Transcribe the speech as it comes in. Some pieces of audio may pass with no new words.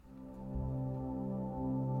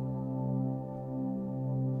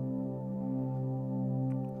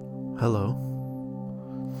Hello.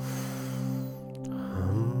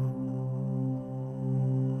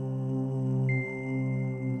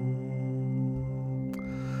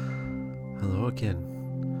 Hello again,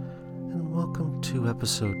 and welcome to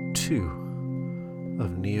episode 2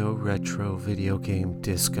 of Neo Retro Video Game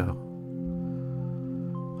Disco.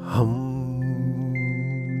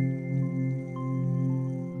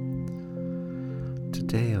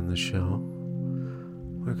 Today on the show,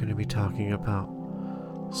 we're going to be talking about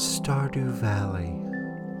Stardew Valley.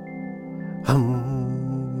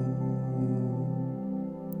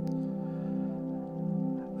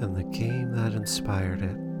 And the game that inspired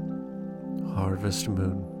it, Harvest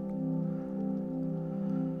Moon.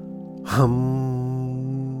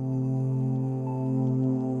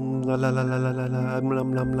 La la la la la la la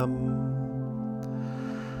lum lum lum.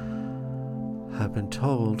 I've been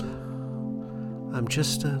told I'm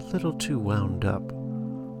just a little too wound up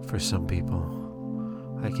for some people.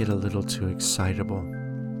 I get a little too excitable.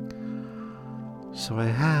 So I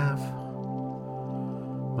have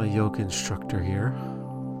my yoga instructor here.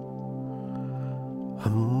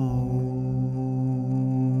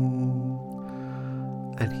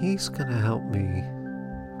 And he's gonna help me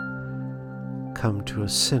come to a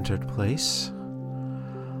centered place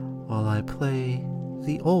while I play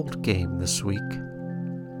the old game this week,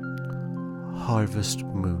 Harvest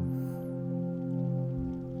Moon.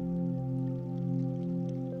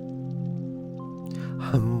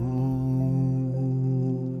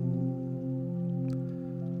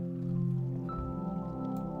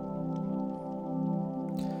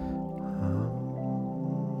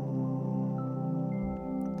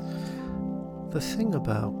 The thing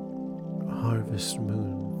about Harvest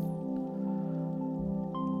Moon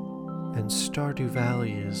and Stardew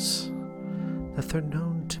Valley is that they're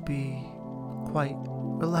known to be quite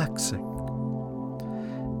relaxing.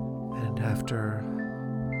 And after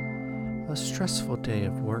a stressful day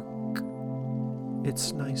of work,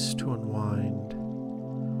 it's nice to unwind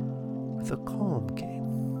with a calm game.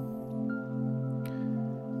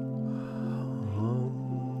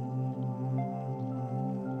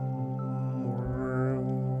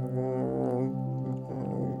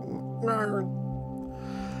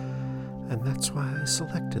 And that's why I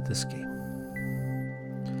selected this game.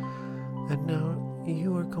 And now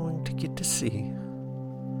you are going to get to see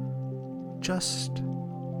just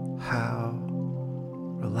how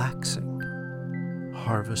relaxing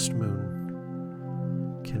Harvest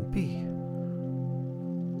Moon can be.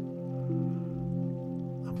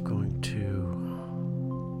 I'm going to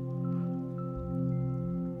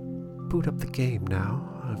boot up the game now.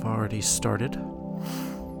 I've already started.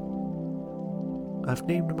 I've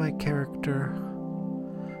named my character.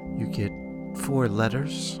 You get 4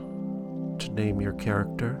 letters to name your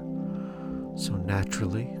character. So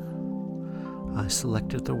naturally, I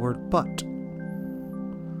selected the word Butt.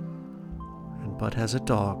 And Butt has a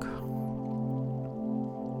dog.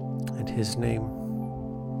 And his name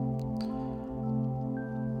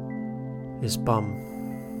is Bum,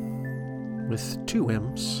 with 2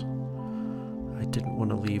 M's. I didn't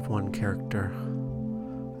want to leave one character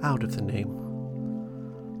out of the name,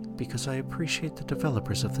 because I appreciate the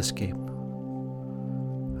developers of this game,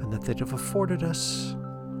 and that they'd have afforded us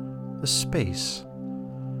the space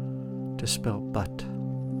to spell butt.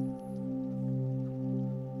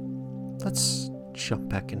 Let's jump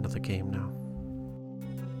back into the game now.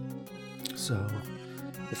 So,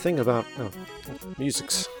 the thing about...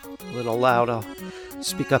 music's a little loud. I'll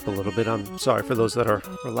speak up a little bit. I'm sorry for those that are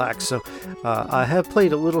relaxed. So, I have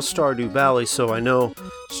played a little Stardew Valley, so I know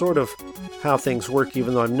sort of how things work,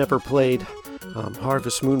 even though I've never played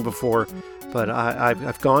Harvest Moon before. But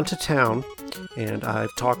I've gone to town, and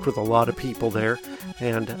I've talked with a lot of people there,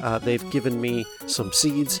 and they've given me some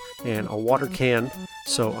seeds and a water can.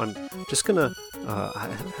 So I'm just gonna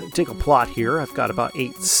take a plot here. I've got about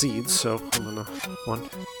 8 seeds, so I'm gonna 1,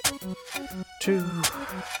 2,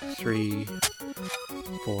 3,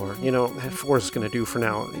 4. 4 is gonna do for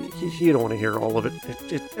now. You don't want to hear all of it.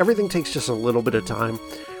 Everything takes just a little bit of time,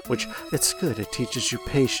 which it's good. It teaches you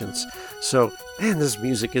patience. So, man, this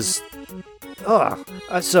music is...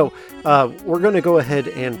 So we're going to go ahead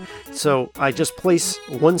and... So, I just place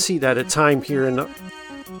 1 seed at a time here in the...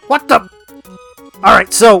 What the...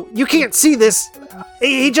 Alright, so, you can't see this.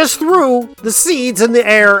 He just threw the seeds in the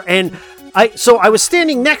air, and I was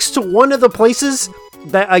standing next to one of the places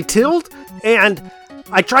that I tilled, and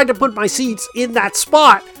I tried to put my seeds in that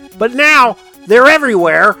spot, but now they're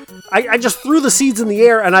everywhere. I just threw the seeds in the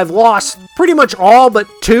air, and I've lost pretty much all but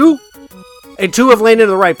 2. And 2 have landed in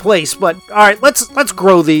the right place, but alright, let's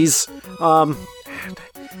grow these.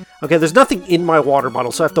 Okay, there's nothing in my water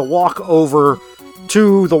bottle, so I have to walk over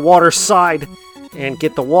to the water side and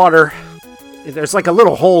get the water. There's like a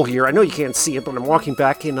little hole here. I know you can't see it, but I'm walking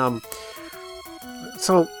back in.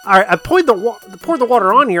 So I poured the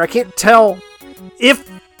water on here. I can't tell if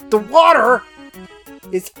the water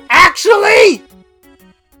is actually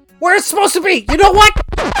where it's supposed to be. You know what?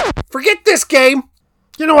 Forget this game.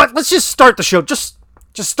 You know what? Let's just start the show. Just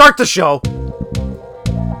start the show.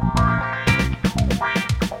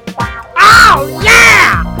 Oh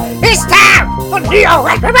yeah! It's time for Neo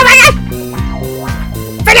Retro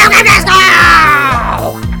Video Game Disco!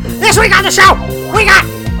 This week on the show, we got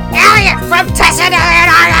Elliot from Tessin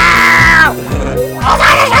Illinois! Also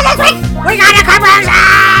this week, we got a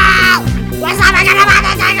commercial! What's up, I got about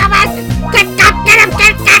the segment?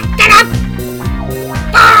 Get him!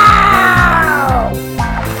 Go!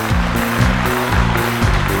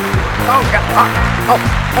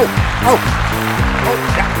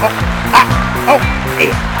 Oh,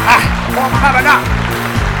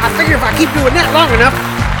 I figure if I keep doing that long enough,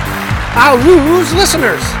 I'll lose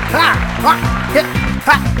listeners.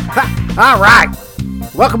 All right.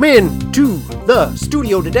 Welcome in to the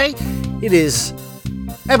studio today. It is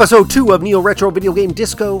episode 2 of Neo Retro Video Game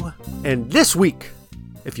Disco. And this week,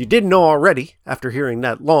 if you didn't know already, after hearing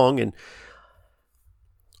that long and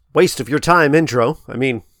waste of your time intro, I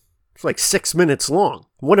mean, it's like 6 minutes long.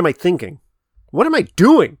 What am I thinking? What am I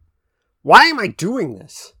doing? Why am I doing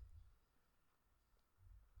this?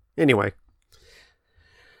 Anyway.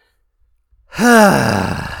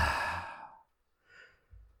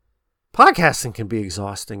 Podcasting can be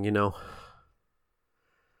exhausting, you know.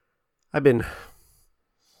 I've been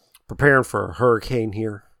preparing for a hurricane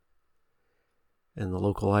here in the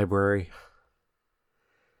local library.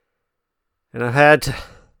 And I've had to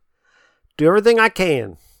do everything I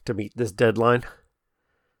can to meet this deadline,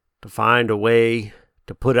 to find a way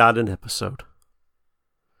to put out an episode.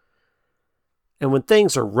 And when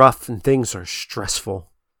things are rough and things are stressful,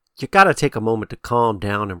 you gotta take a moment to calm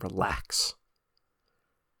down and relax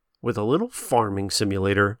with a little farming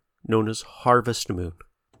simulator known as Harvest Moon.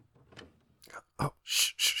 Oh,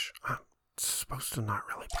 shh. I'm supposed to not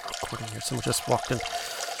really be recording here. Someone just walked in.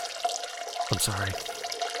 I'm sorry.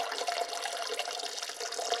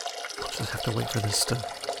 I'll just have to wait for this to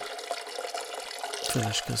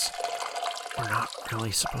finish because we're not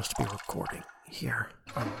really supposed to be recording here.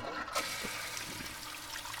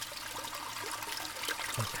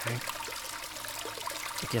 Okay.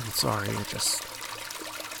 Again, sorry,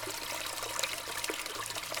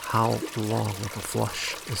 how long of a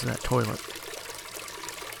flush is that toilet?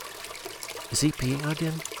 Is he peeing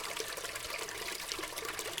again?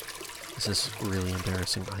 This is really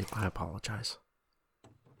embarrassing. I apologize.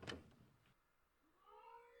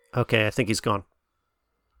 Okay, I think he's gone.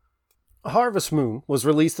 Harvest Moon was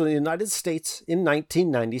released in the United States in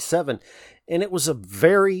 1997, and it was a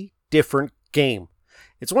very different game.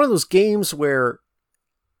 It's one of those games where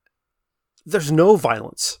there's no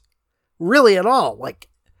violence, really at all. Like,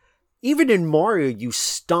 even in Mario, you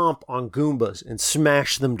stomp on Goombas and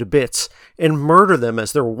smash them to bits and murder them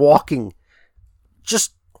as they're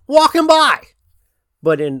just walking by.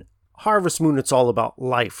 But in Harvest Moon, it's all about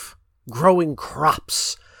life, growing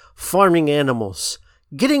crops, farming animals,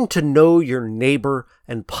 getting to know your neighbor,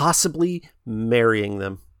 and possibly marrying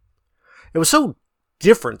them. It was so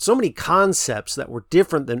different, so many concepts that were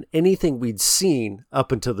different than anything we'd seen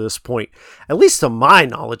up until this point, at least to my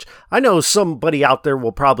knowledge. I know somebody out there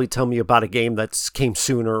will probably tell me about a game that came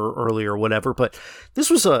sooner or earlier or whatever, but this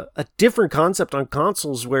was a different concept on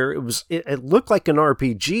consoles where it looked like an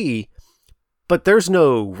RPG, but there's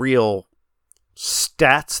no real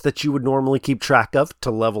stats that you would normally keep track of to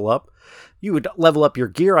level up. You would level up your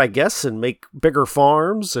gear, I guess, and make bigger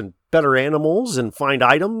farms and better animals and find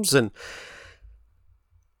items. And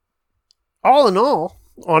all in all,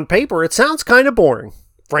 on paper, it sounds kind of boring,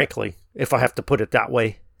 frankly, if I have to put it that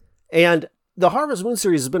way. And the Harvest Moon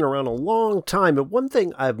series has been around a long time. And one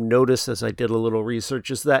thing I've noticed as I did a little research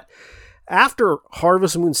is that after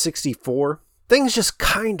Harvest Moon 64, things just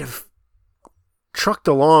kind of trucked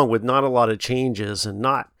along with not a lot of changes and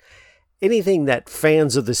not anything that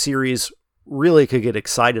fans of the series really could get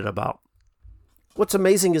excited about. What's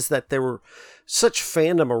amazing is that there were such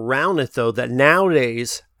fandom around it, though, that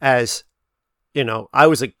nowadays, as you know, I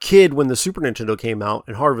was a kid when the Super Nintendo came out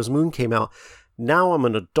and Harvest Moon came out. Now I'm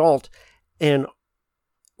an adult, and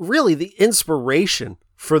really the inspiration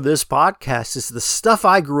for this podcast is the stuff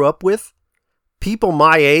I grew up with. People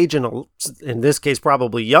my age, and in this case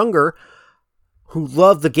probably younger, who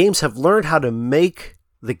love the games have learned how to make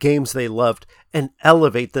the games they loved and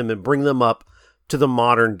elevate them and bring them up to the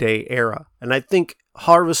modern day era. And I think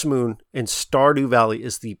Harvest Moon and Stardew Valley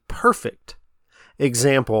is the perfect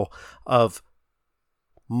example of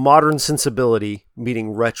modern sensibility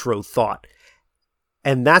meeting retro thought.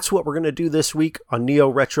 And that's what we're going to do this week on Neo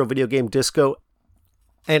Retro Video Game Disco.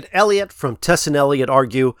 And Elliot from Tess and Elliot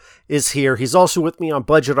Argue is here. He's also with me on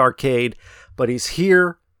Budget Arcade, but he's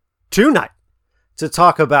here tonight to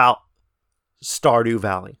talk about Stardew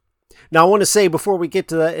Valley. Now, I want to say before we get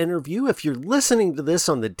to that interview, if you're listening to this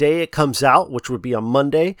on the day it comes out, which would be on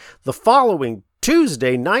Monday, the following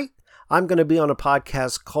Tuesday night, I'm going to be on a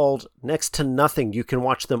podcast called Next to Nothing. You can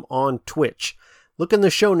watch them on Twitch. Look in the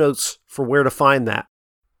show notes for where to find that.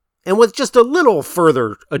 And with just a little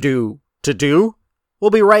further ado to do,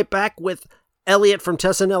 we'll be right back with Elliot from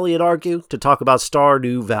Tess and Elliot Argue to talk about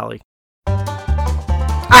Stardew Valley.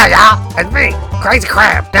 Hi, y'all. It's me, Crazy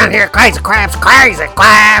Crab. Down here, Crazy Crabs.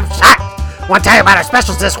 I want to tell you about our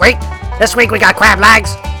specials this week. This week we got crab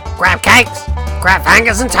legs, crab cakes, crab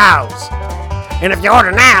fingers, and toes. And if you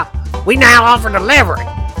order now, we now offer delivery.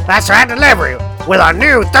 That's right, delivery with our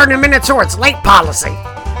new 30-minute or it's late policy.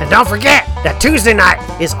 And don't forget that Tuesday night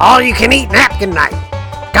is all-you-can-eat napkin night.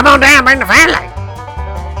 Come on down, bring the family.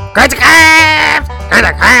 Crazy Crabs!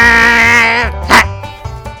 Crazy Crabs!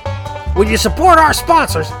 When you support our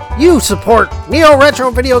sponsors, you support Neo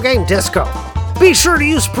Retro Video Game Disco. Be sure to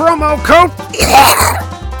use promo code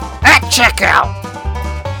at checkout.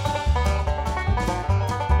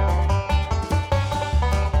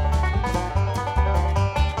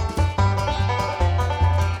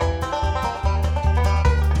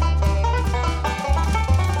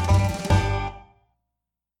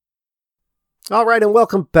 All right, and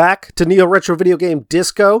welcome back to Neo Retro Video Game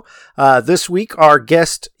Disco. This week, our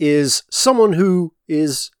guest is someone who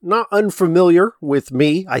is not unfamiliar with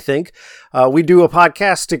me, I think. We do a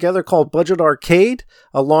podcast together called Budget Arcade,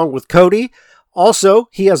 along with Cody. Also,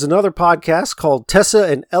 he has another podcast called Tessa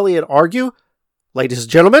and Elliot Argue. Ladies and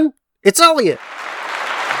gentlemen, it's Elliot.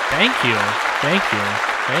 Thank you.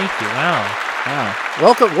 Wow.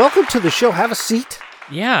 Welcome to the show. Have a seat.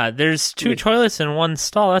 Yeah, there's 2 toilets in one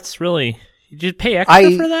stall. That's really... Did you pay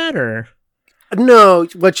extra for that, or? No,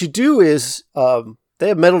 what you do is they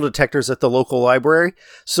have metal detectors at the local library.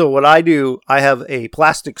 So what I do, I have a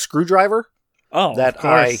plastic screwdriver that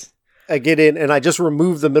I get in, and I just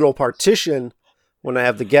remove the middle partition when I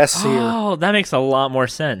have the guests here. Oh, that makes a lot more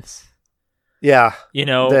sense. Yeah. You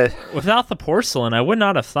know, without the porcelain, I would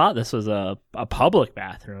not have thought this was a public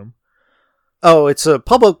bathroom. Oh, it's a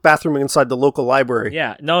public bathroom inside the local library.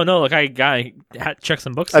 Yeah. No, look, I had to check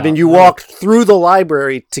some books out. I mean, you walked through the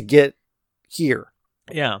library to get here.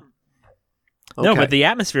 Yeah. Okay. No, but the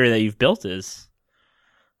atmosphere that you've built is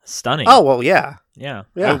stunning. Oh, well, yeah. Yeah.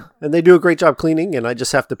 And they do a great job cleaning, and I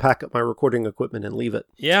just have to pack up my recording equipment and leave it.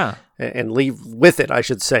 Yeah. And leave with it, I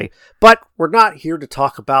should say. But we're not here to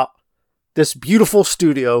talk about this beautiful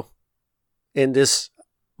studio in this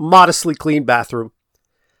modestly clean bathroom.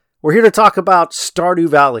 We're here to talk about Stardew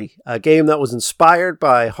Valley, a game that was inspired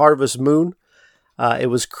by Harvest Moon. It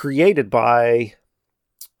was created by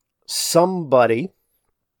somebody.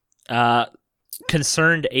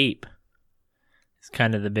 Concerned Ape. He's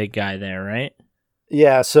kind of the big guy there, right?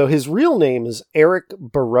 Yeah, so his real name is Eric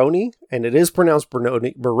Baroni, and it is pronounced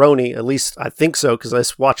Baroni, at least I think so, because I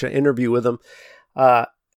watched an interview with him. I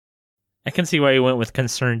can see why you went with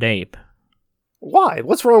Concerned Ape. Why?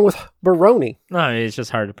 What's wrong with Baroni? No, I mean, it's just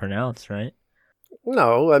hard to pronounce, right?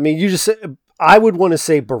 No, I mean, you just said, I would want to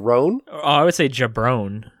say Barone. Oh, I would say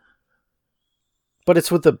Jabrone. But it's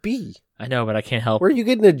with a B. I know, but I can't help. Where are you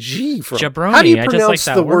getting a G from? Jabroni. How do you I pronounce just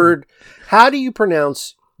like the that word? How do you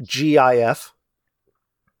pronounce GIF?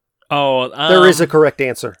 Oh, there is a correct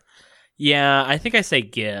answer. Yeah, I think I say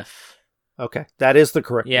GIF. Okay, that is the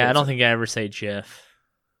correct answer. I don't think I ever say GIF.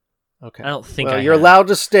 Okay. I don't think you're allowed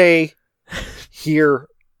to stay here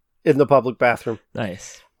in the public bathroom.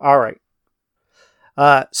 Nice. All right.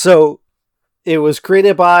 So it was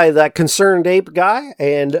created by that Concerned Ape guy,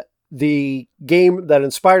 and the game that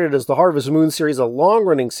inspired it is the Harvest Moon series, a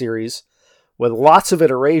long-running series with lots of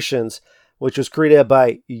iterations, which was created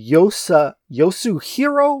by Yosuhiro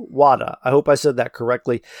Wada. I hope I said that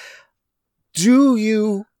correctly. Do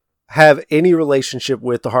you have any relationship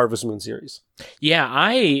with the Harvest Moon series? Yeah,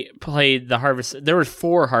 I played the Harvest... There were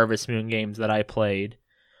 4 Harvest Moon games that I played.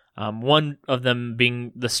 One of them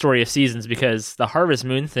being the Story of Seasons, because the Harvest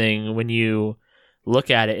Moon thing, when you look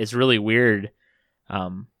at it, is really weird.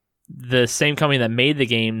 The same company that made the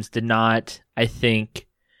games did not, I think,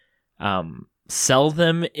 sell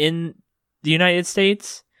them in the United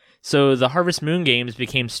States. So the Harvest Moon games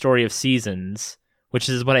became Story of Seasons, which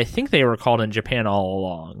is what I think they were called in Japan all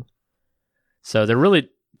along. So they're really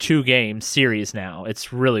 2 game series now.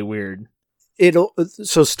 It's really weird.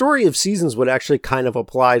 So Story of Seasons would actually kind of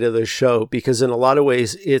apply to the show because in a lot of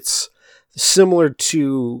ways it's similar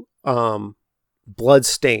to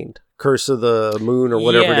Bloodstained, Curse of the Moon or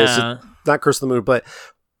whatever it is. Not Curse of the Moon, but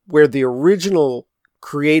where the original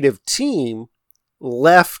creative team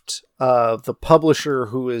left the publisher,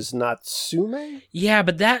 who is Natsume. Yeah,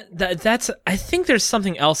 but that's I think there's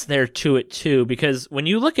something else there to it too, because when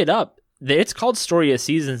you look it up, it's called Story of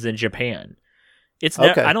Seasons in Japan. It's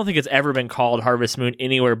Okay. I don't think it's ever been called Harvest Moon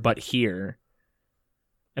anywhere but here,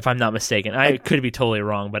 if I'm not mistaken. I could be totally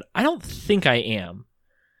wrong, but I don't think I am.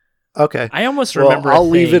 Okay. I almost remember. I'll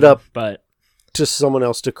leave it up, but to someone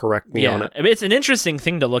else to correct me on it. I mean, it's an interesting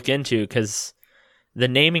thing to look into because the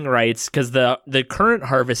naming rights, because the current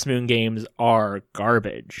Harvest Moon games are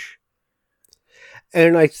garbage.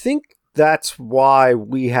 And I think that's why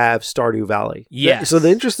we have Stardew Valley. Yes. So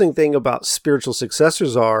the interesting thing about spiritual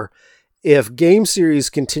successors are, if game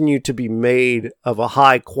series continue to be made of a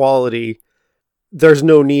high quality, there's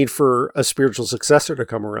no need for a spiritual successor to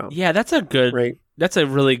come around. Yeah, that's a good, right? That's a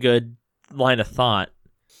really good line of thought.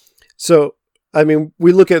 So, I mean,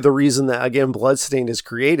 we look at the reason that, again, Bloodstained is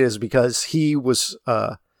created is because he was,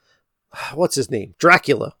 what's his name?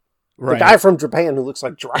 Dracula. Right. The guy from Japan who looks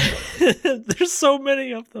like Dracula. There's so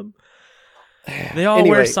many of them. They all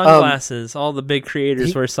Anyway, wear sunglasses. All the big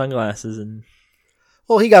creators wear sunglasses. And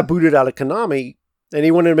well, he got booted out of Konami, and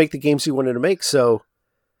he wanted to make the games he wanted to make, so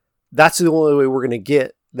that's the only way we're going to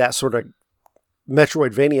get that sort of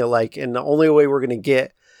Metroidvania-like, and the only way we're going to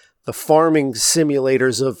get the farming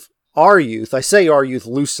simulators of our youth. I say our youth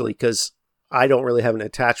loosely because I don't really have an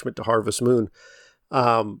attachment to Harvest Moon,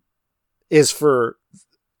 is for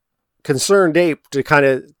Concerned Ape to kind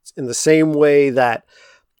of, in the same way that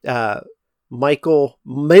Michael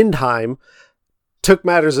Mendheim took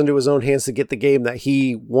matters into his own hands to get the game that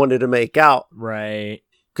he wanted to make out. right.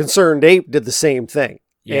 Concerned Ape did the same thing.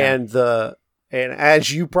 Yeah. And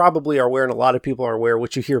as you probably are aware, and a lot of people are aware,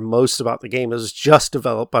 what you hear most about the game is just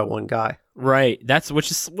developed by one guy. Right.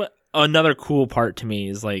 Which is what another cool part to me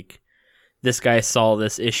is, like, this guy saw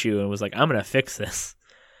this issue and was like, I'm going to fix this.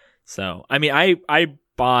 So, I mean, I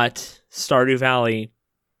bought Stardew Valley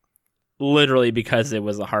literally because it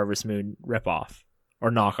was a Harvest Moon ripoff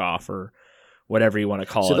or knockoff or whatever you want to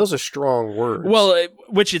call it. So those are strong words. Well,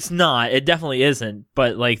 which it's not. It definitely isn't.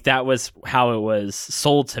 But, like, that was how it was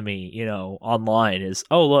sold to me, online is,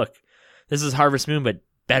 oh, look, this is Harvest Moon, but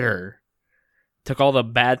better. Took all the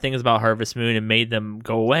bad things about Harvest Moon and made them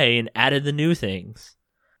go away and added the new things.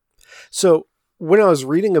 So when I was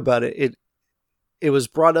reading about it, it was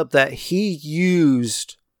brought up that he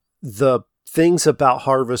used the things about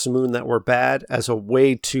Harvest Moon that were bad as a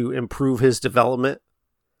way to improve his development,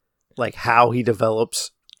 like how he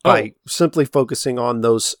develops, by simply focusing on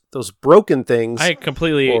those broken things. I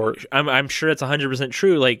completely, I'm sure it's 100%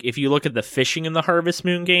 true. Like, if you look at the fishing in the Harvest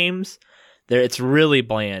Moon games, it's really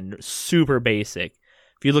bland, super basic.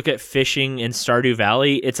 If you look at fishing in Stardew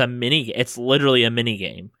Valley, it's literally a mini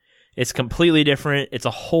game. It's completely different. It's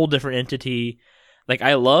a whole different entity. Like,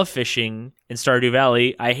 I love fishing in Stardew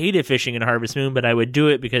Valley. I hated fishing in Harvest Moon, but I would do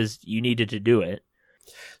it because you needed to do it.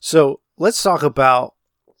 So let's talk about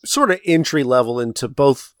sort of entry level into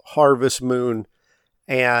both Harvest Moon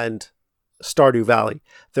and Stardew Valley.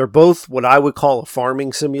 They're both what I would call a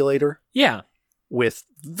farming simulator. Yeah. With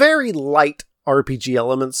very light RPG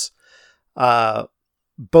elements.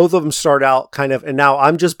 Both of them start out kind of, and now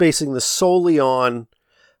I'm just basing this solely on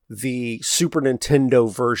the Super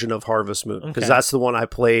Nintendo version of Harvest Moon, because that's the one I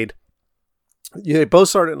played. They both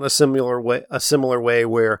start in a similar way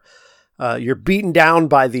where you're beaten down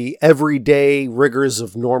by the everyday rigors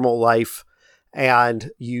of normal life,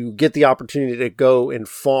 and you get the opportunity to go and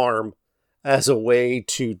farm as a way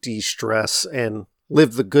to de-stress and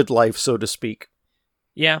live the good life, so to speak.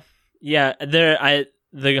 Yeah.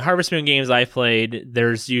 The Harvest Moon games I played,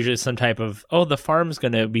 there's usually some type of, the farm's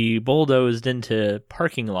going to be bulldozed into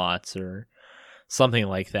parking lots or something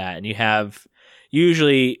like that. And you have,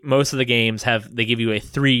 usually most of the games they give you a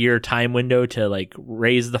 3-year time window to, like,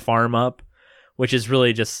 raise the farm up, which is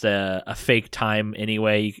really just a fake time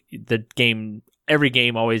anyway. Every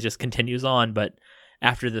game always just continues on, but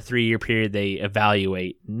after the 3-year period, they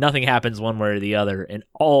evaluate. Nothing happens one way or the other in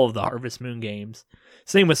all of the Harvest Moon games.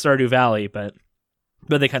 Same with Stardew Valley, but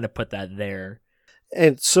they kind of put that there.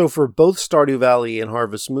 And so for both Stardew Valley and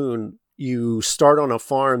Harvest Moon, you start on a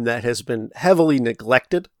farm that has been heavily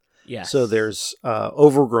neglected. Yes. So there's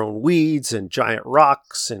overgrown weeds and giant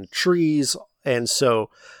rocks and trees. And so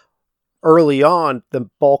early on, the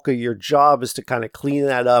bulk of your job is to kind of clean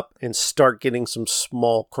that up and start getting some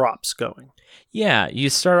small crops going. Yeah, you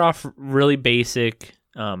start off really basic.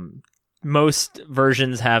 most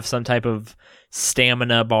versions have some type of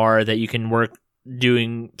stamina bar that you can work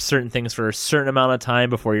doing certain things for a certain amount of time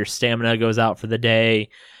before your stamina goes out for the day.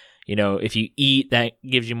 You know, if you eat, that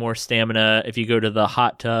gives you more stamina. If you go to the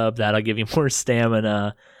hot tub, that'll give you more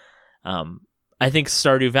stamina. I think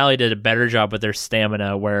Stardew Valley did a better job with their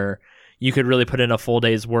stamina, where you could really put in a full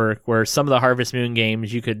day's work, where some of the Harvest Moon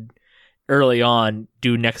games you could early on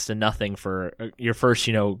do next to nothing for your first,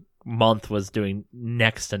 month was doing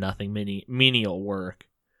next to nothing menial work.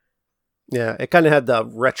 Yeah, it kind of had the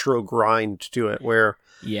retro grind to it where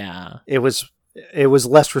it was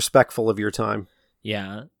less respectful of your time.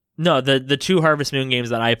 Yeah. No, the two Harvest Moon games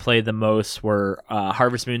that I played the most were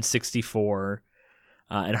Harvest Moon 64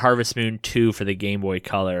 and Harvest Moon 2 for the Game Boy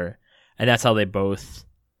Color, and that's how they both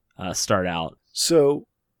start out. So,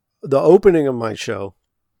 the opening of my show,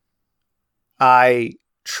 I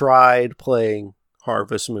tried playing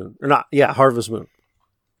Harvest Moon. Harvest Moon.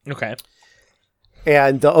 Okay.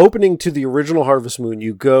 And the opening to the original Harvest Moon,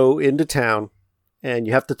 you go into town and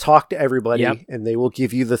you have to talk to everybody, and they will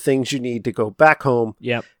give you the things you need to go back home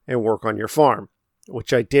and work on your farm,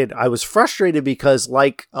 which I did. I was frustrated because,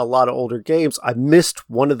 like a lot of older games, I missed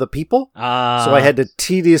one of the people. So I had to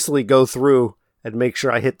tediously go through and make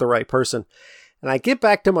sure I hit the right person. And I get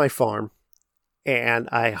back to my farm and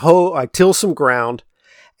I till some ground,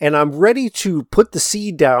 and I'm ready to put the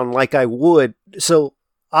seed down like I would. So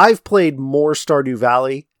I've played more Stardew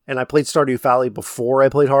Valley, and I played Stardew Valley before I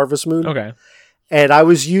played Harvest Moon. Okay. And I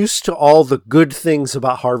was used to all the good things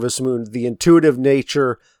about Harvest Moon, the intuitive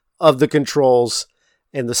nature of the controls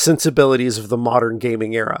and the sensibilities of the modern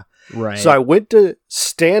gaming era. Right. So I went to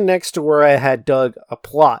stand next to where I had dug a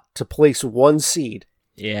plot to place one seed.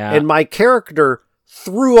 Yeah. And my character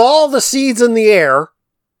threw all the seeds in the air.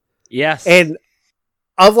 Yes. And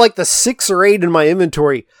of like the 6 or 8 in my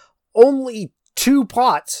inventory, only 2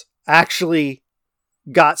 pots actually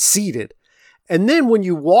got seeded. And then when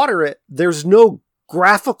you water it, there's no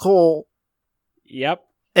graphical,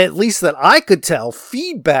 at least that I could tell,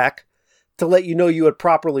 feedback to let you know you had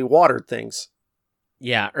properly watered things.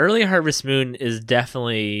 Yeah, early Harvest Moon is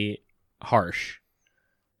definitely harsh.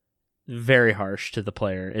 Very harsh to the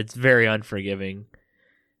player. It's very unforgiving.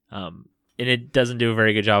 And it doesn't do a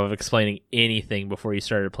very good job of explaining anything before you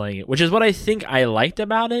started playing it, which is what I think I liked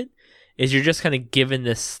about it, is you're just kind of given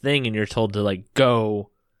this thing and you're told to like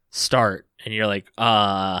go start. And you're like,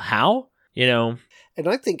 how? And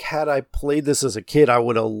I think had I played this as a kid, I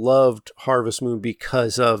would have loved Harvest Moon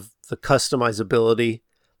because of the customizability,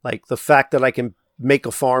 like the fact that I can make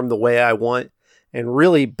a farm the way I want. And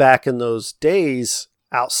really back in those days,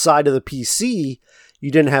 outside of the PC, you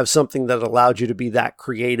didn't have something that allowed you to be that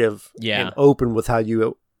creative and open with how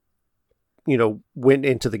you went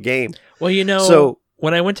into the game. Well, so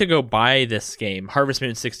when I went to go buy this game, Harvest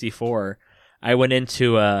Moon 64, I went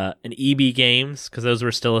into an EB Games, because those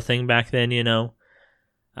were still a thing back then, and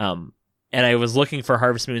I was looking for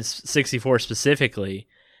Harvest Moon 64 specifically,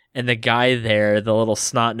 and the guy there, the little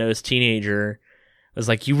snot-nosed teenager, was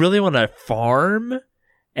like, "You really want to farm?"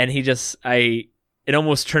 And it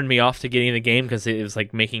almost turned me off to getting the game, because it was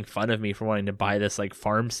like making fun of me for wanting to buy this like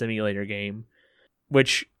farm simulator game,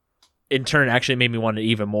 which in turn actually made me want it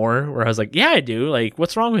even more, where I was like, yeah, I do. Like,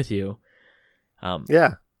 what's wrong with you?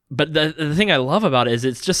 Yeah. But the thing I love about it is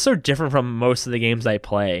it's just so different from most of the games I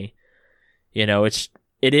play.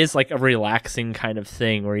 It is like a relaxing kind of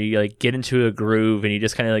thing where you like get into a groove and you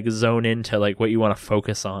just kind of like zone into like what you want to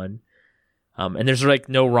focus on. And there's like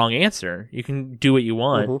no wrong answer. You can do what you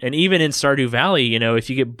want. Mm-hmm. And even in Stardew Valley, if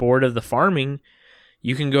you get bored of the farming,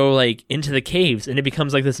 you can go like into the caves and it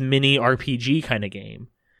becomes like this mini RPG kind of game.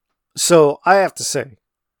 So I have to say,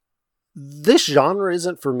 this genre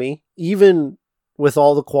isn't for me. Even with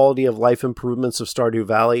all the quality of life improvements of Stardew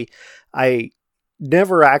Valley, I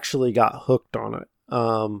never actually got hooked on it,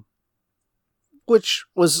 which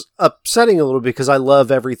was upsetting a little because I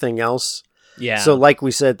love everything else. Yeah. So like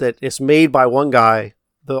we said, that it's made by one guy,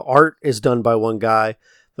 the art is done by one guy,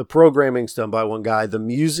 the programming's done by one guy, the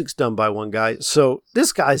music's done by one guy. So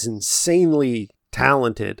this guy's insanely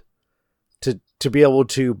talented to be able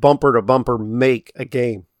to bumper to bumper make a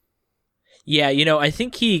game. Yeah, I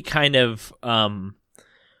think he kind of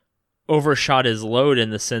overshot his load in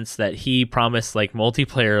the sense that he promised like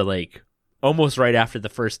multiplayer like almost right after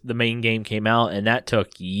the main game came out, and that took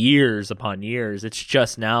years upon years. It's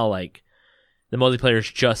just now like the multiplayer's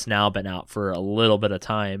just now been out for a little bit of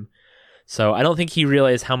time. So I don't think he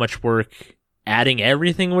realized how much work adding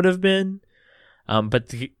everything would have been.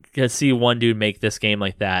 But to see one dude make this game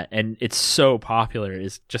like that, and it's so popular,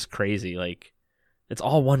 is just crazy. Like, it's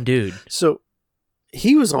all one dude. So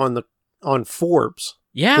he was on Forbes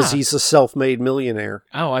Yeah. because he's a self-made millionaire.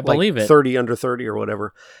 Oh, I believe it. 30 under 30 or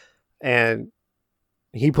whatever. And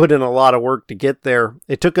he put in a lot of work to get there.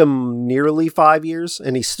 It took him nearly 5 years,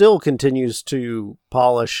 and he still continues to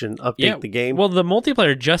polish and update the game. Well, the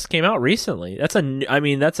multiplayer just came out recently. That's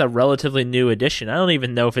a relatively new addition. I don't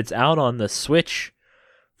even know if it's out on the Switch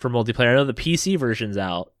for multiplayer. I know the PC version's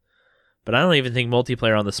out, but I don't even think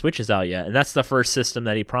multiplayer on the Switch is out yet. And that's the first system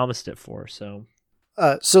that he promised it for. So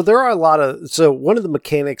there are one of the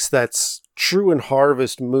mechanics that's true in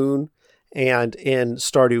Harvest Moon and in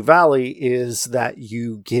Stardew Valley is that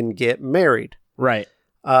you can get married. Right.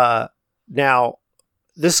 Now,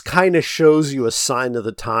 this kind of shows you a sign of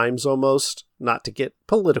the times almost, not to get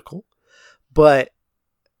political, but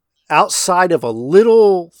outside of a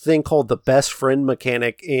little thing called the best friend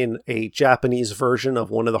mechanic in a Japanese version of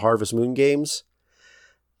one of the Harvest Moon games,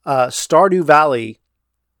 Stardew Valley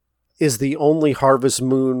is the only Harvest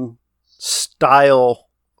Moon style,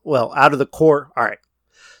 out of the core. All right.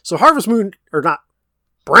 So Harvest Moon, or not,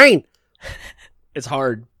 brain. It's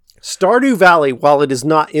hard. Stardew Valley, while it is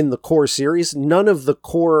not in the core series, none of the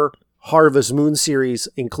core Harvest Moon series,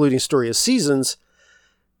 including Story of Seasons,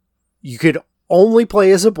 you could only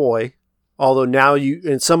play as a boy, although now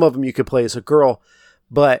in some of them you could play as a girl,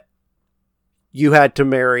 but you had to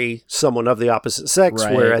marry someone of the opposite sex,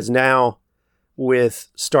 right. Whereas now with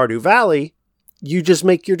Stardew Valley, you just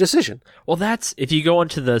make your decision. Well, that's if you go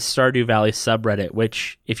into the Stardew Valley subreddit,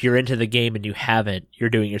 which if you're into the game and you haven't, you're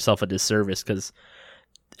doing yourself a disservice because,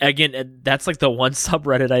 again, that's like the one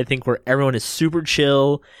subreddit I think where everyone is super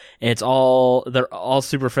chill and they're all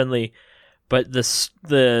super friendly. But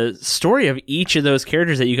the story of each of those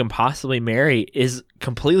characters that you can possibly marry is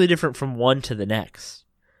completely different from one to the next.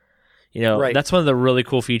 Right. That's one of the really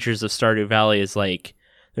cool features of Stardew Valley is like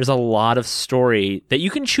there's a lot of story that you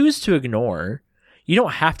can choose to ignore. You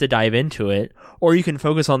don't have to dive into it, or you can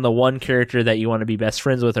focus on the one character that you want to be best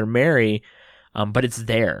friends with or marry, but it's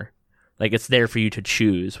there. Like, it's there for you to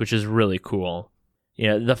choose, which is really cool.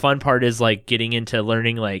 The fun part is, like, getting into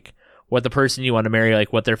learning, like, what the person you want to marry,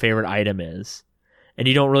 like, what their favorite item is. And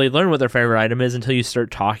you don't really learn what their favorite item is until you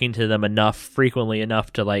start talking to them frequently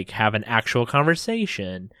enough to, like, have an actual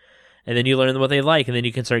conversation. And then you learn what they like, and then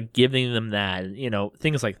you can start giving them that,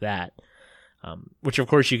 things like that. Which, of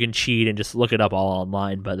course, you can cheat and just look it up all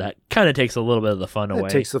online, but that kind of takes a little bit of the fun away.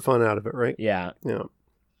 It takes the fun out of it, right? Yeah.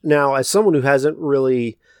 Now, as someone who hasn't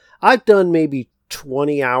really... I've done maybe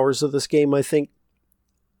 20 hours of this game, I think.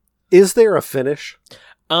 Is there a finish?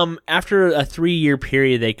 After a 3-year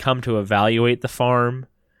period, they come to evaluate the farm,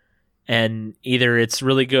 and either it's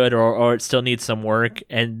really good or it still needs some work,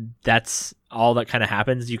 and that's all that kind of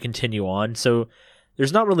happens. You continue on. So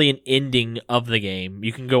there's not really an ending of the game.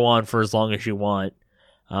 You can go on for as long as you want.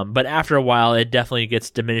 But after a while, it definitely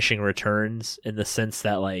gets diminishing returns in the sense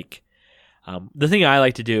that, like, the thing I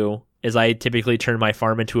like to do is I typically turn my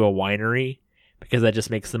farm into a winery because that just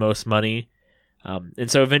makes the most money. And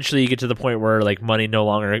so eventually you get to the point where, like, money no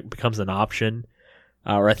longer becomes an option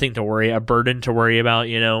or a burden to worry about,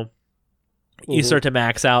 You start to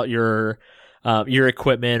max out your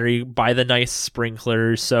equipment, or you buy the nice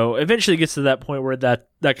sprinklers. So eventually it gets to that point where that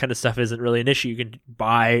kind of stuff isn't really an issue. You can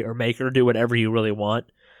buy or make or do whatever you really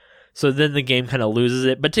want. So then the game kind of loses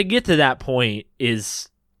it. But to get to that point is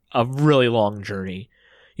a really long journey.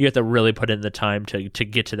 You have to really put in the time to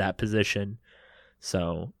get to that position.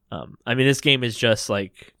 So, this game is just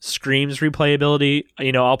like screams replayability.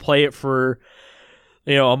 I'll play it for,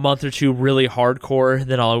 a month or two really hardcore.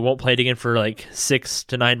 Then I won't play it again for like 6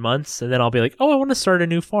 to 9 months. And then I'll be like, oh, I want to start a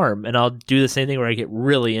new farm. And I'll do the same thing where I get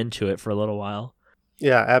really into it for a little while.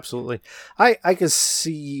 Yeah, absolutely. I can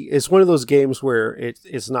see it's one of those games where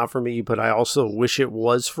it's not for me, but I also wish it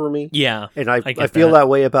was for me. Yeah. And I feel that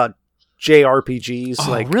way about JRPGs.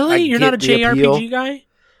 Oh, like, really? You're not a JRPG guy?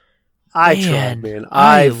 I tried, man.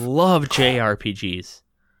 I love JRPGs.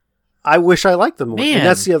 I wish I liked them more. Man. And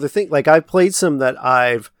that's the other thing. Like, I've played some that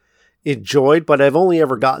I've enjoyed, but I've only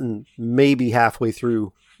ever gotten maybe halfway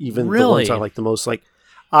through, even the ones I like the most. Like,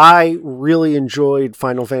 I really enjoyed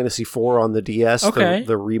Final Fantasy IV on the DS,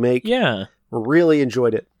 the remake. Yeah. Really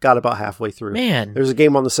enjoyed it. Got about halfway through. Man. There's a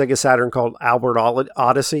game on the Sega Saturn called Albert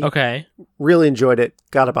Odyssey. Okay. Really enjoyed it.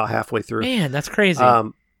 Got about halfway through. Man, that's crazy.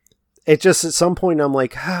 It just, at some point, I'm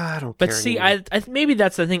like, I don't care. But see, anymore. I maybe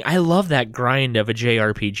that's the thing. I love that grind of a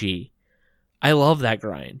JRPG. I love that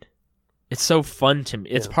grind. It's so fun to me.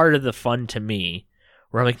 It's part of the fun to me.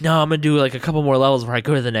 Where I'm like, no, I'm going to do like a couple more levels where I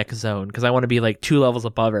go to the next zone. Because I want to be like 2 levels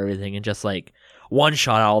above everything and just like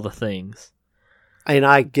one-shot all the things. And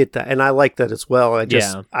I get that. And I like that as well.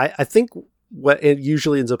 I think what it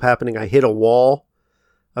usually ends up happening, I hit a wall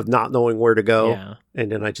of not knowing where to go, Yeah.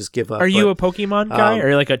 and then I just give up. Are you a Pokemon guy? Are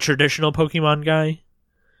you like a traditional Pokemon guy?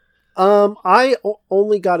 I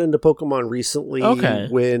only got into Pokemon recently Okay.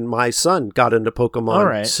 when my son got into Pokemon. All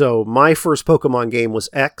right. So my first Pokemon game was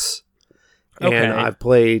X, and Okay. I've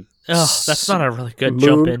played. Oh, that's not a really good Moon.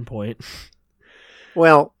 jump-in point.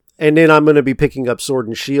 Well, and then I'm going to be picking up Sword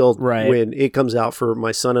and Shield Right. when it comes out for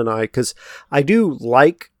my son and I, because I do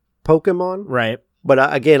like Pokemon, Right. but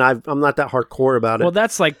again, I'm not that hardcore about it. Well,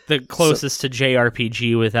 that's like the closest to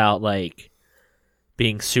JRPG without like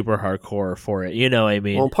being super hardcore for it. You know what I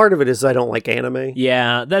mean? Well, part of it is I don't like anime.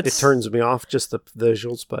 Yeah, It that's turns me off, just the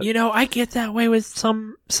visuals, but You know, I get that way with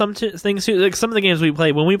some things too. Like some of the games we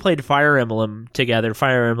played when we played Fire Emblem together,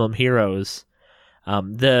 Fire Emblem Heroes.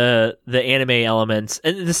 The anime elements,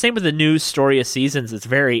 and the same with the new Story of Seasons. It's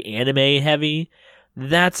very anime heavy.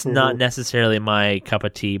 That's not necessarily my cup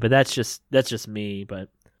of tea, but that's just me. But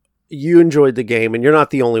you enjoyed the game, and you're not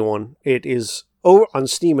the only one. It is on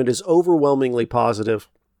Steam. It is overwhelmingly positive.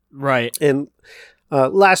 right, And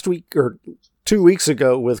last week or 2 weeks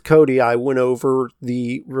ago with Cody, I went over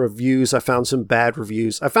the reviews. I found some bad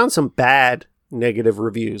reviews. I found some bad negative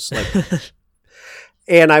reviews.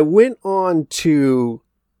 And I went on to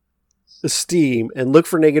Steam and looked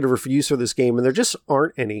for negative reviews for this game, and there just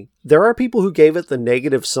aren't any. There are people who gave it the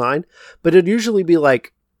negative sign, but it'd usually be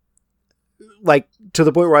like to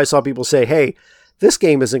the point where I saw people say, hey, this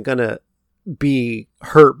game isn't going to be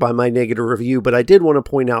hurt by my negative review, but I did want to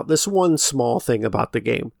point out this one small thing about the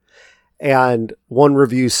game. And one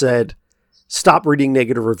review said, stop reading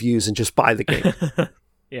negative reviews and just buy the game.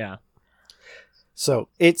 yeah. So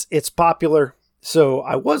it's popular. So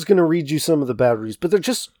I was going to read you some of the bad reviews, but there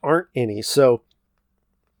just aren't any. So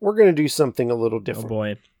we're going to do something a little Oh different.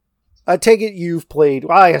 boy. I take it you've played.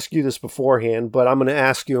 Well, I asked you this beforehand, but I'm going to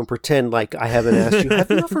ask you and pretend like I haven't asked you. Have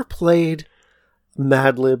you ever played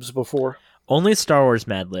Mad Libs before? Only Star Wars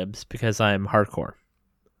Mad Libs because I'm hardcore.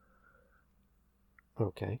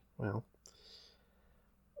 Okay, well,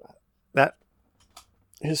 that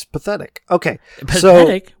is pathetic. Okay,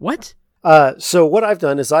 Pathetic? What? so what I've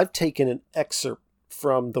done is I've taken an excerpt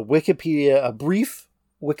from the Wikipedia, a brief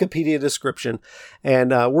Wikipedia description, and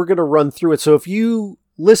we're going to run through it. So if you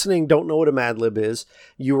listening don't know what a Mad Lib is,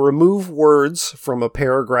 you remove words from a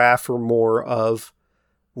paragraph or more of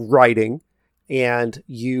writing, and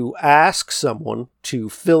you ask someone to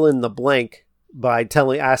fill in the blank by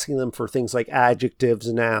asking them for things like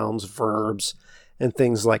adjectives, nouns, verbs, and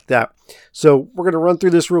things like that. So we're going to run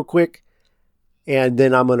through this real quick, and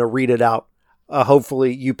then I'm going to read it out.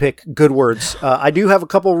 Hopefully you pick good words. I do have a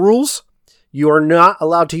couple rules. You are not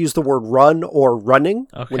allowed to use the word run or running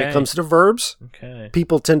when it Okay. comes to verbs. Okay.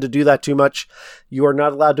 People tend to do that too much. You are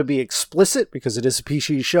not allowed to be explicit because it is a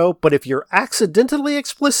PC show, but if you're accidentally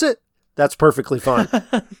explicit, that's perfectly fine.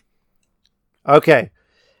 Okay.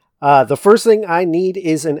 The first thing I need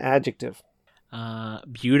is an adjective.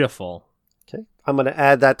 Beautiful. Okay. I'm going to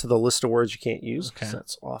add that to the list of words you can't use because Okay.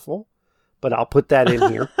 that's awful, but I'll put that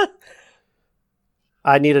in here.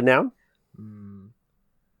 I need a noun.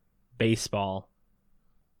 Baseball.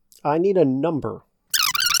 I need a number.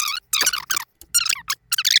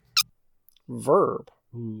 Verb.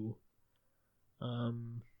 Ooh.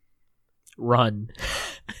 Run.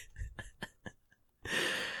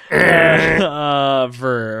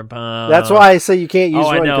 Verb. That's why I say you can't use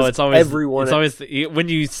Oh, run. I know. 'cause It's always everyone. It's always when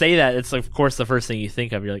you say that, it's of course the first thing you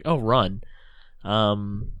think of. You're like, oh, run.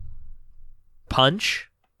 Punch.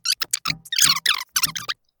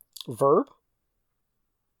 Verb.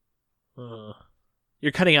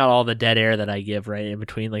 You're cutting out all the dead air that I give right in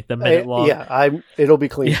between, like the minute long. Yeah, it'll be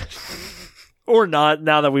clean. Yeah. Or not.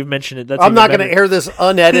 Now that we've mentioned it, that's I'm even not going to better. air this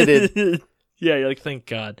unedited. Yeah, you're like, thank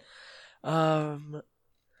God.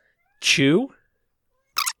 Chew.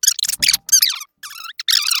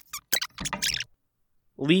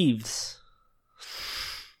 Leaves.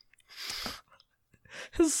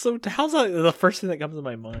 This is so. How's that the first thing that comes to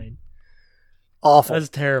my mind? Awful. That's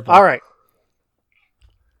terrible. All right.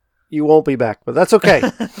 You won't be back, but that's okay.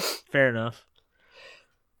 Fair enough.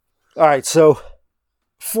 All right, so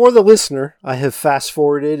for the listener, I have fast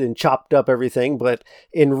forwarded and chopped up everything, but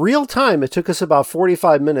in real time, it took us about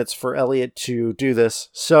 45 minutes for Elliot to do this.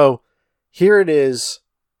 So here it is,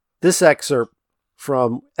 this excerpt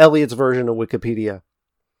from Elliot's version of Wikipedia.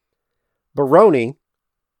 Baroni,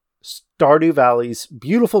 Stardew Valley's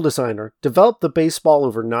beautiful designer, developed the baseball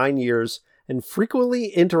over 9 years and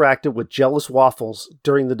frequently interacted with Jealous Waffles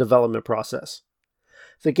during the development process.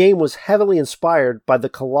 The game was heavily inspired by the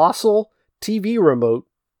Colossal TV Remote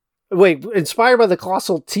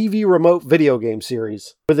video game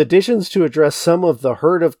series, with additions to address some of the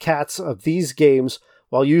herd of cats of these games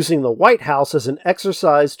while using the White House as an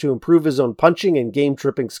exercise to improve his own punching and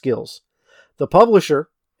game-tripping skills. The publisher,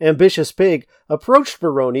 Ambitious Pig, approached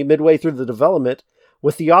Baroni midway through the development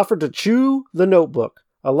with the offer to chew the notebook,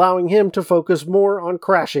 allowing him to focus more on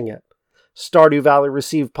crashing it. Stardew Valley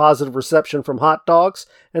received positive reception from Hot Dogs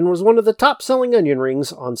and was one of the top-selling onion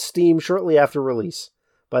rings on Steam shortly after release.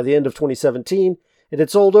 By the end of 2017, it had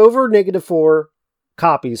sold over -4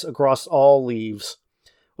 copies across all leaves.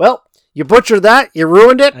 Well, you butchered that. You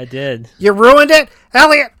ruined it. I did. You ruined it.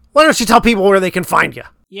 Elliot, why don't you tell people where they can find you?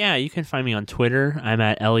 Yeah, you can find me on Twitter. I'm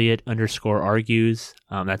at Elliot_argues.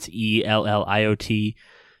 That's ELLIOT.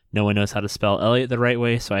 No one knows how to spell Elliot the right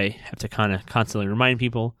way, so I have to kind of constantly remind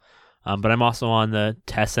people. But I'm also on the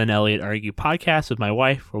Tessa and Elliot Argue podcast with my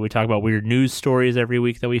wife, where we talk about weird news stories every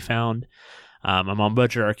week that we found. I'm on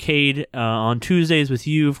Budget Arcade on Tuesdays with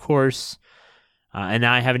you, of course. And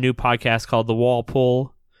now I have a new podcast called The Wall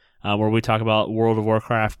Pull, where we talk about World of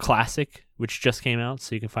Warcraft Classic, which just came out.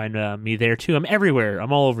 So you can find me there too. I'm everywhere.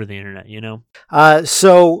 I'm all over the internet, you know?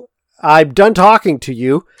 So I'm done talking to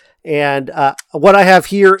you. And what I have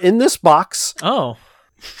here in this box. Oh.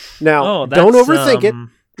 Now, don't overthink it.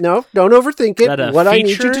 No, don't overthink it. What I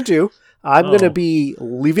need you to do, I'm going to be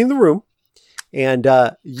leaving the room. And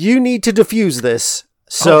you need to defuse this.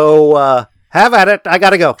 So have at it. I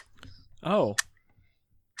got to go. Oh.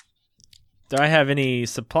 Do I have any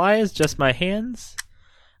supplies? Just my hands?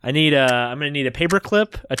 I'm going to need a paper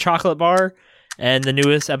clip, a chocolate bar, and the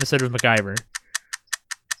newest episode of MacGyver.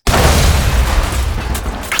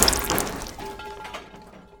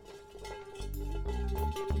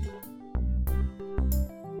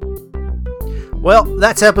 Well,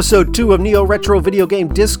 that's episode 2 of Neo Retro Video Game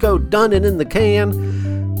Disco, done and in the can.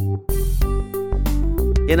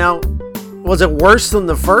 You know, was it worse than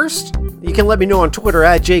the first? You can let me know on Twitter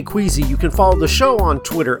at JQueasy. You can follow the show on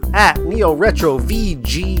Twitter at Neo Retro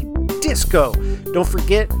VG Disco. Don't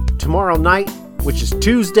forget, tomorrow night, which is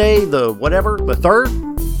Tuesday, the 3rd?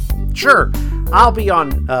 Sure. I'll be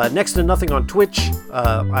on Next to Nothing on Twitch.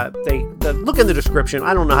 Look in the description.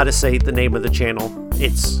 I don't know how to say the name of the channel.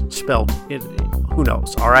 It's spelled, who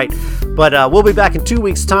knows, all right? But we'll be back in 2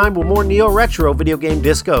 weeks' time with more Neo Retro Video Game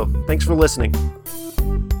Disco. Thanks for listening.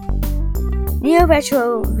 Neo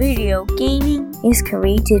Retro Video Gaming is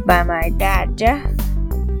created by my dad, Jeff.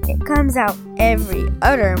 It comes out every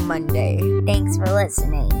other Monday. Thanks for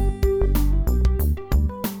listening.